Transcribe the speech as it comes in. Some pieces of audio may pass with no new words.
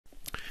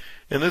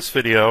In this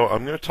video,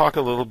 I'm going to talk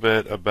a little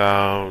bit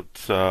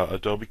about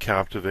Adobe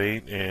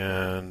Captivate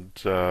and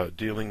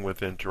dealing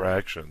with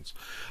interactions.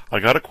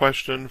 I got a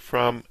question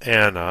from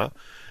Anna,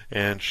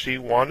 and she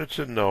wanted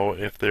to know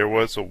if there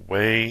was a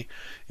way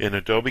in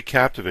Adobe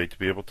Captivate to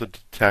be able to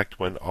detect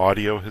when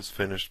audio has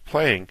finished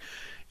playing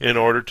in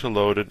order to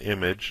load an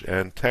image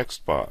and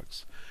text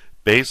box.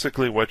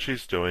 Basically, what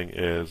she's doing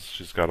is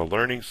she's got a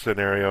learning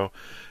scenario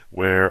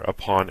where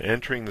upon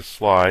entering the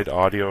slide,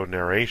 audio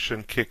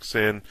narration kicks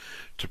in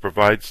to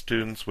provide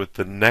students with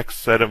the next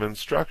set of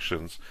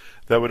instructions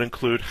that would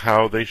include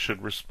how they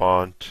should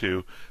respond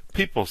to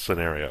people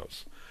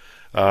scenarios.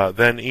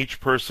 Then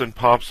each person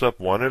pops up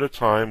one at a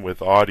time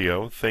with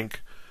audio.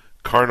 Think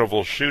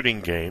carnival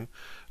shooting game.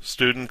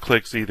 Student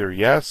clicks either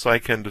yes, I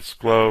can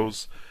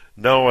disclose,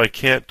 no, I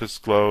can't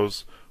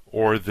disclose,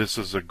 or this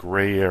is a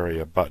gray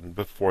area button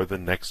before the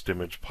next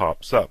image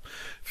pops up.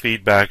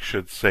 Feedback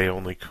should say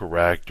only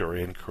correct or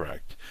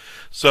incorrect.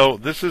 So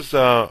this is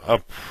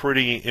a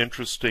pretty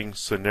interesting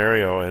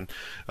scenario, and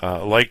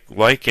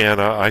like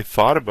Anna, I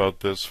thought about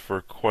this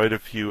for quite a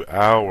few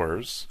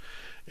hours,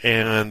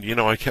 and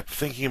I kept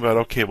thinking about,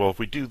 okay, well, if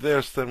we do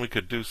this, then we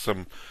could do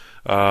some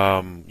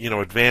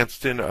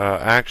advanced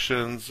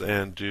actions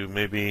and do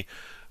maybe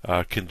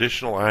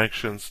conditional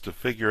actions to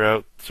figure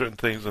out certain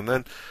things, and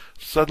then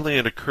suddenly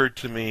it occurred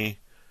to me,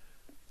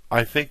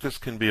 I think this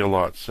can be a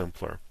lot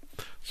simpler.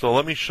 So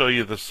let me show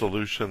you the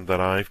solution that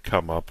I've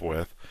come up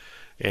with.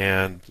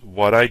 And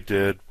what I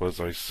did was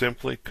I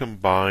simply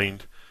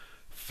combined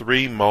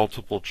 3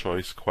 multiple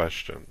choice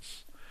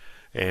questions.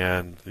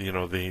 And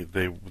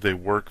they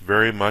work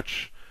very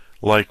much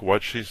like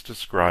what she's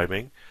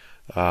describing.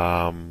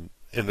 In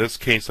this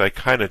case, I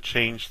kind of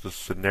changed the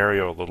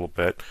scenario a little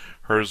bit.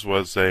 Hers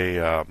was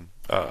a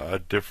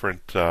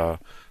different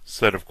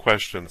set of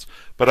questions,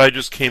 but I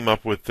just came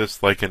up with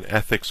this like an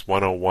Ethics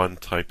 101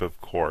 type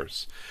of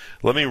course.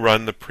 Let me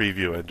run the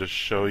preview and just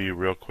show you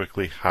real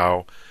quickly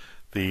how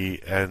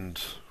the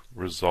end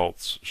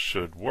results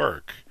should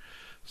work.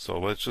 So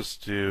let's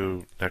just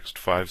do next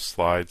 5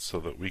 slides so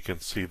that we can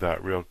see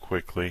that real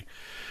quickly.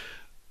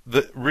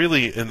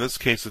 Really, in this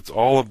case, it's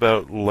all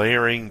about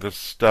layering the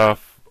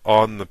stuff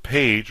on the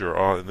page,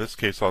 or in this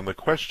case on the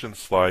question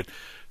slide,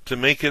 to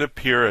make it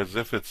appear as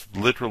if it's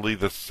literally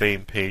the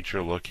same page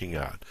you're looking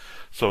at.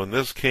 So in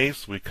this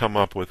case, we come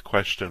up with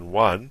question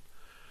 1,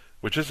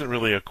 which isn't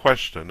really a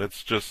question.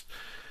 It's just,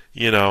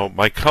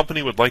 my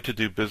company would like to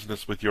do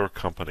business with your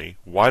company.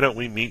 Why don't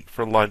we meet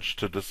for lunch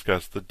to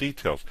discuss the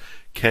details?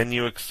 Can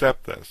you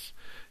accept this?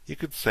 You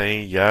could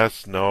say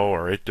yes, no,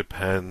 or it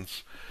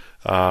depends.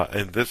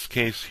 In this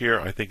case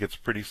here, I think it's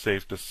pretty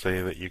safe to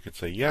say that you could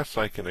say yes,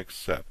 I can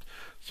accept.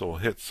 So we'll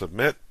hit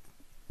submit.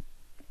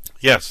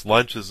 Yes,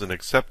 lunch is an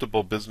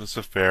acceptable business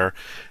affair,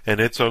 and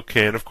it's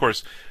okay. And of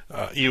course,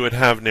 you would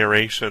have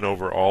narration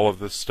over all of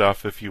this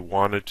stuff if you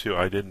wanted to.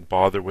 I didn't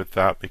bother with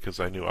that because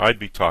I knew I'd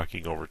be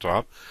talking over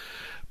top.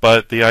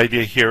 But the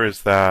idea here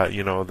is that,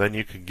 then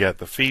you can get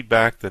the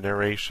feedback, the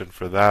narration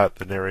for that,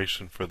 the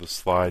narration for the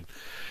slide,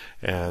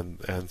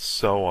 and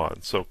so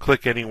on. So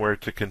click anywhere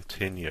to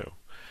continue.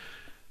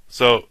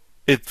 So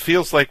it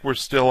feels like we're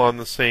still on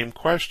the same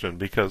question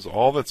because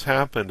all that's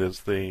happened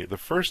is the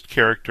first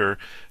character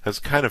has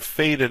kind of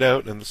faded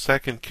out and the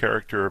second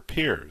character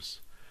appears.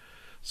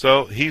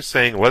 So he's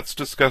saying, let's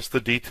discuss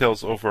the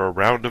details over a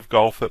round of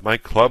golf at my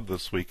club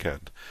this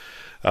weekend.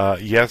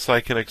 Yes,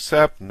 I can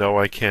accept. No,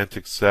 I can't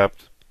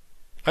accept.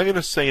 I'm going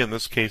to say in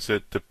this case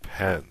it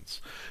depends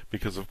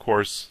because, of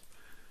course,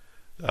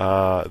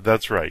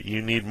 that's right.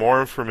 You need more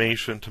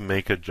information to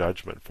make a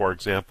judgment. For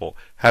example,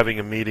 having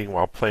a meeting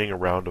while playing a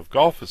round of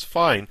golf is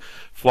fine.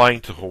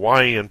 Flying to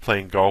Hawaii and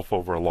playing golf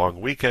over a long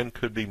weekend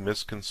could be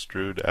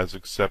misconstrued as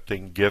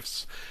accepting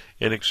gifts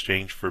in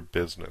exchange for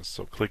business.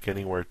 So click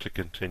anywhere to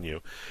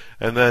continue.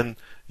 And then,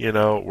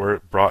 we're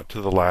brought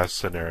to the last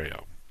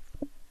scenario.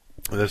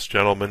 This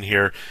gentleman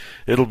here,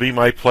 it'll be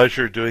my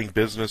pleasure doing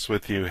business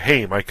with you.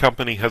 Hey, my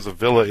company has a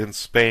villa in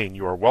Spain.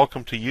 You are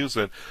welcome to use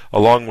it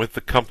along with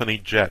the company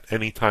jet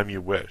anytime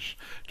you wish.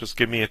 Just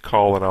give me a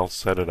call and I'll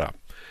set it up.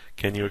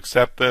 Can you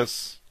accept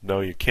this?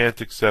 No, you can't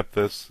accept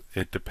this.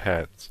 It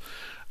depends.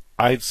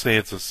 I'd say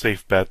it's a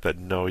safe bet that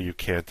no, you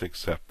can't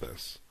accept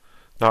this.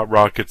 Not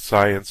rocket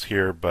science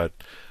here, but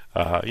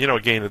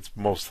again, it's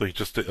mostly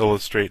just to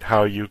illustrate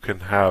how you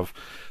can have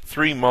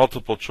 3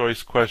 multiple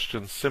choice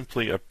questions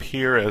simply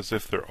appear as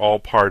if they're all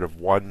part of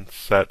one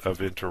set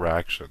of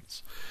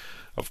interactions.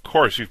 Of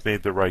course, you've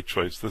made the right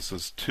choice. This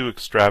is too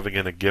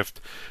extravagant a gift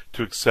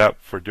to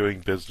accept for doing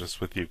business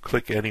with you.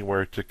 Click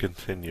anywhere to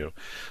continue.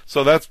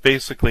 So that's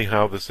basically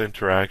how this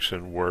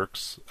interaction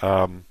works.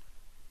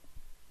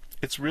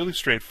 It's really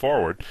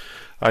straightforward.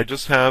 I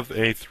just have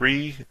a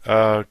 3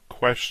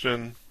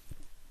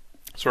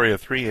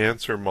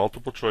 answer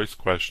multiple choice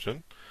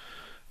question.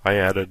 I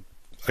added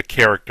a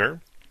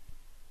character.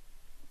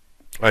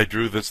 I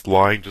drew this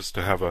line just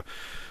to have a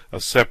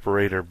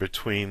separator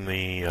between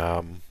the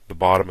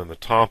bottom and the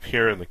top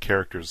here, and the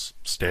character's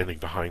standing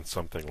behind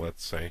something,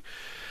 let's say.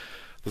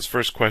 This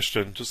first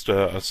question, just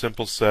a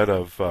simple set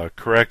of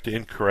correct,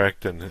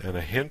 incorrect, and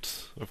a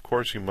hint. Of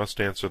course, you must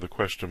answer the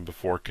question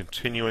before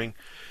continuing,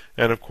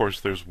 and of course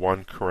there's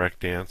one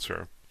correct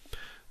answer.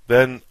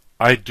 Then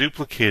I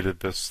duplicated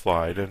this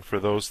slide, and for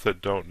those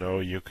that don't know,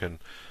 you can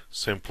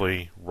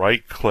simply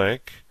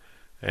right-click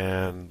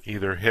and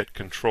either hit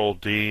Control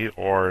D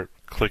or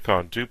click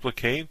on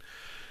Duplicate.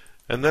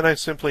 And then I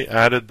simply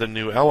added the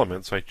new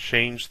elements. I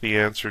changed the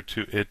answer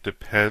to "it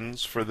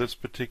depends" for this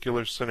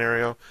particular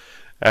scenario,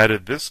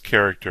 added this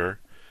character,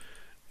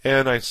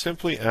 and I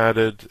simply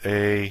added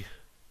a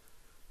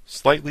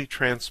slightly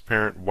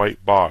transparent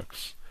white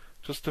box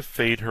just to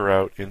fade her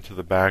out into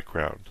the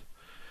background.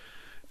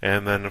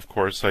 And then of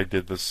course I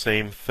did the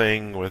same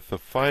thing with the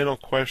final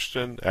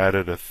question,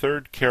 added a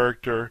third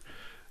character,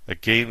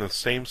 again the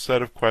same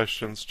set of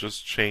questions,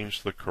 just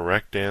changed the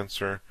correct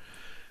answer,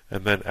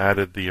 and then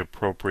added the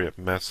appropriate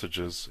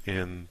messages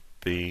in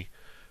the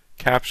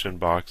caption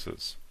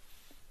boxes.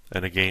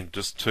 And again,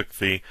 just took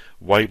the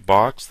white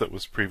box that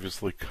was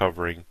previously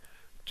covering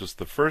just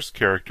the first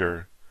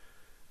character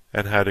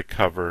and had it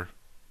cover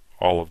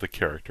all of the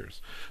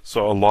characters.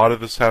 So a lot of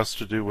this has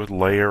to do with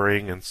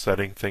layering and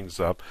setting things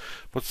up.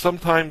 But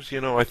sometimes,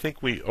 I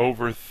think we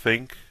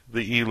overthink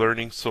the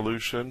e-learning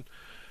solution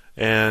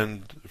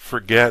and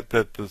forget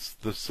that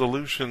the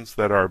solutions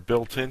that are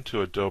built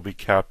into Adobe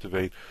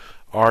Captivate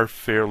are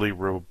fairly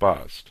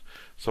robust.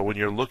 So when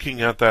you're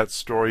looking at that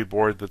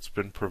storyboard that's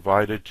been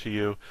provided to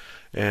you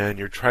and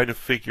you're trying to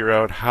figure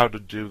out how to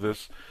do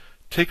this,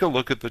 take a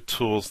look at the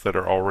tools that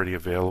are already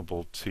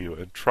available to you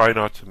and try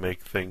not to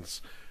make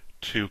things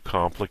too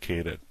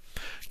complicated.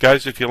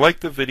 Guys, if you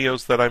like the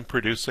videos that I'm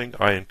producing,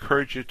 I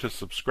encourage you to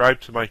subscribe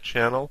to my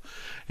channel,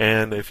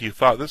 and if you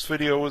thought this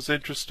video was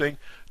interesting,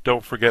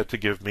 don't forget to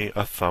give me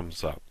a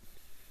thumbs up.